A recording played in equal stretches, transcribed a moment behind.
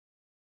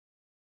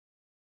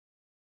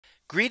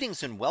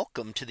Greetings and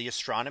welcome to the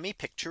Astronomy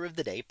Picture of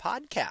the Day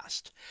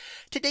podcast.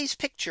 Today's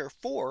picture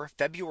for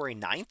February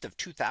 9th of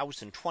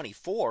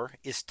 2024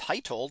 is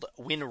titled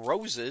When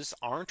Roses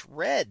Aren't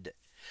Red.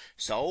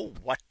 So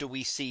what do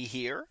we see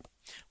here?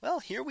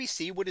 Well, here we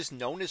see what is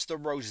known as the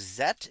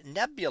Rosette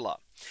Nebula.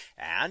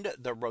 And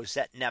the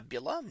Rosette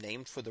Nebula,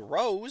 named for the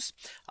rose,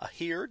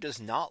 here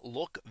does not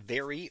look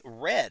very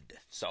red.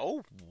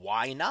 So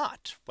why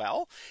not?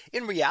 Well,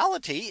 in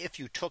reality, if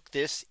you took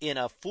this in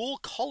a full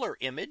color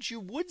image,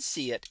 you would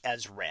see it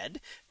as red,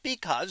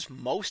 because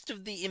most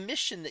of the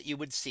emission that you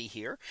would see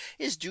here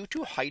is due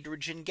to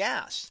hydrogen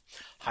gas.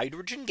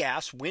 Hydrogen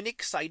gas, when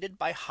excited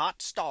by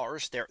hot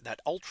stars,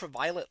 that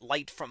ultraviolet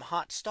light from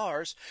hot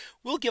stars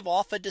will give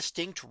off a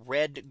distinct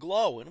red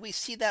glow. And we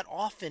see that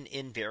often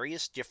in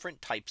various different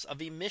types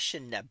of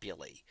emission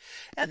nebulae.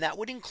 And that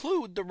would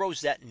include the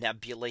Rosette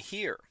Nebula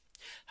here.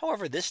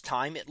 However, this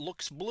time it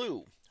looks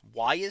blue.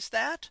 Why is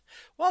that?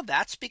 Well,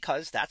 that's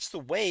because that's the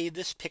way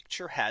this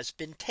picture has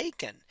been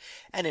taken.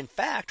 And in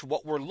fact,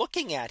 what we're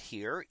looking at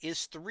here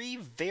is three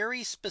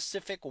very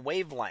specific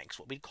wavelengths,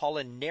 what we call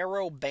a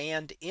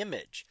narrowband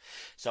image.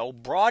 So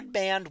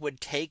broadband would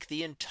take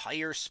the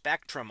entire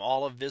spectrum,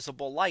 all of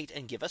visible light,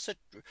 and give us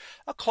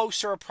a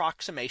closer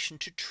approximation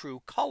to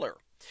true color.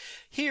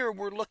 Here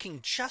we're looking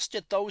just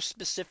at those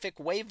specific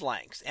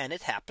wavelengths, and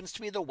it happens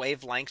to be the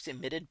wavelengths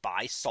emitted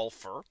by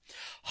sulfur,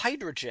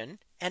 hydrogen,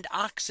 and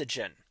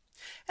oxygen.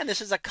 And this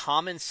is a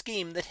common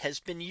scheme that has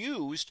been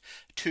used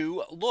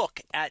to look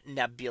at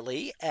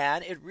nebulae,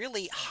 and it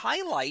really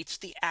highlights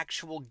the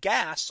actual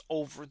gas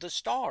over the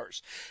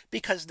stars,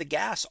 because the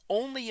gas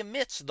only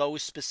emits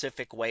those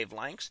specific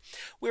wavelengths,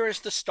 whereas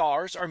the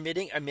stars are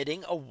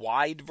emitting a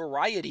wide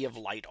variety of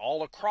light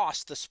all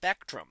across the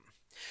spectrum.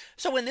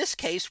 So in this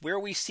case, where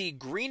we see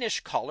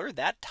greenish color,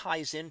 that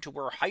ties into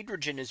where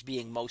hydrogen is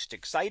being most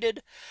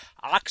excited.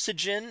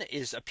 Oxygen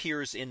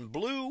appears in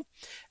blue,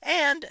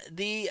 and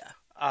the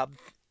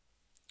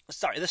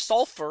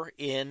sulfur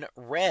in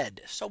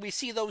red. So we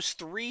see those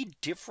three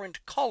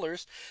different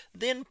colors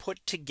then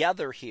put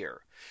together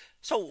here.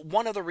 So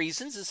one of the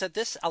reasons is that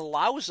this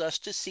allows us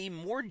to see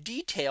more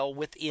detail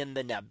within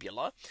the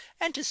nebula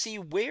and to see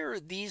where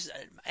these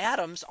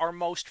atoms are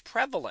most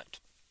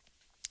prevalent.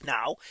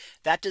 Now,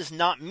 that does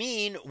not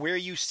mean where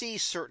you see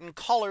certain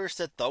colors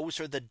that those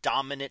are the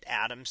dominant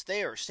atoms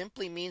there.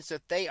 Simply means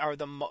that they are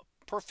the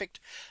perfect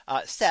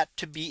set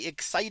to be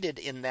excited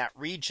in that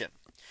region.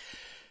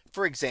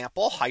 For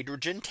example,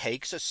 hydrogen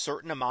takes a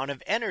certain amount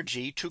of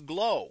energy to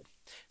glow.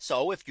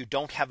 So if you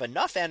don't have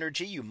enough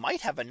energy, you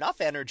might have enough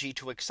energy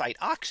to excite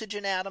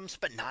oxygen atoms,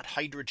 but not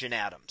hydrogen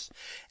atoms.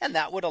 And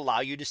that would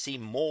allow you to see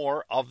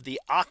more of the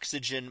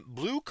oxygen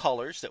blue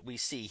colors that we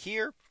see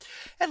here,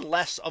 and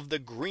less of the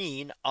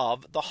green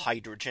of the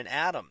hydrogen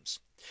atoms.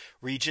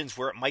 Regions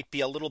where it might be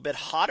a little bit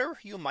hotter,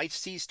 you might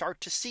start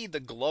to see the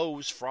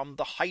glows from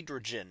the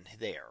hydrogen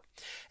there.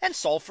 And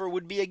sulfur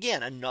would be,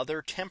 again,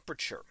 another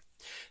temperature.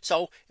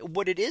 So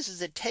what it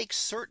is it takes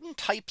certain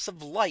types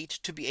of light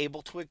to be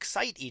able to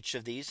excite each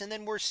of these. And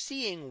then we're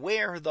seeing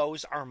where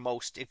those are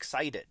most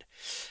excited.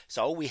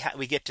 So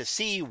we get to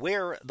see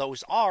where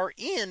those are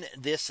in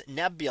this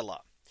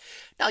nebula.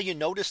 Now you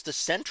notice the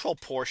central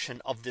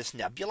portion of this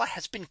nebula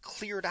has been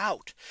cleared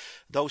out.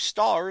 Those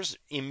stars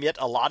emit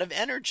a lot of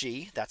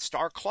energy, that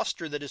star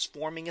cluster that is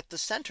forming at the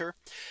center.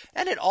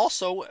 And it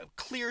also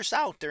clears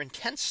out. Their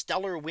intense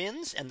stellar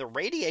winds and the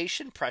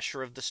radiation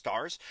pressure of the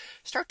stars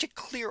start to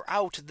clear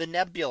out the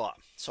nebula.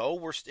 So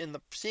we're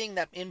seeing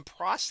that in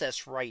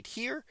process right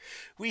here.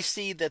 We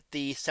see that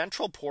the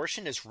central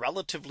portion is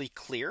relatively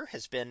clear,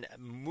 has been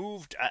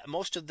moved.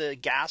 Most of the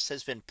gas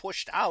has been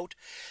pushed out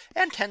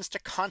and tends to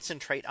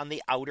concentrate on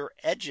the outer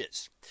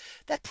edges.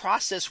 That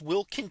process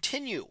will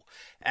continue,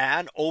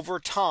 and over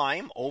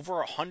time, over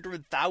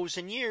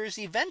 100,000 years,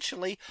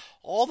 eventually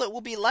all that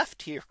will be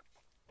left here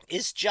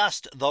is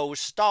just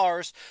those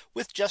stars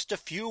with just a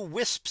few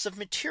wisps of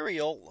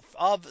material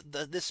of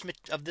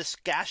this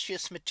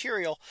gaseous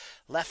material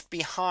left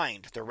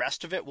behind. The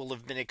rest of it will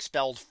have been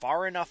expelled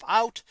far enough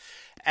out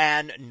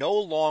and no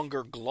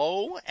longer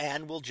glow,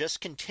 and will just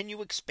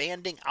continue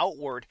expanding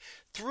outward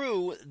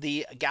through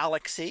the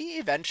galaxy,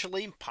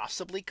 eventually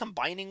possibly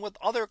combining with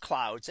other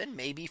clouds and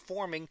maybe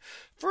forming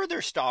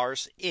further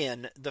stars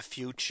in the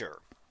future.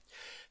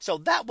 So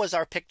that was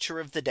our picture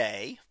of the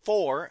day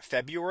for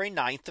February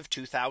 9th of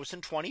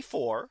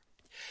 2024.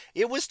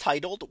 It was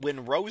titled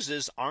When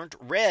Roses Aren't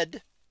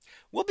Red.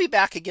 We'll be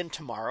back again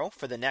tomorrow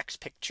for the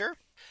next picture,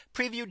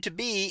 previewed to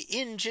be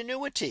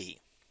Ingenuity.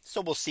 So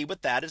we'll see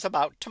what that is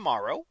about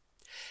tomorrow.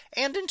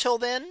 And until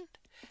then,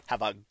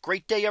 have a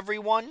great day,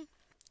 everyone,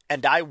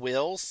 and I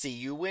will see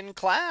you in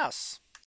class.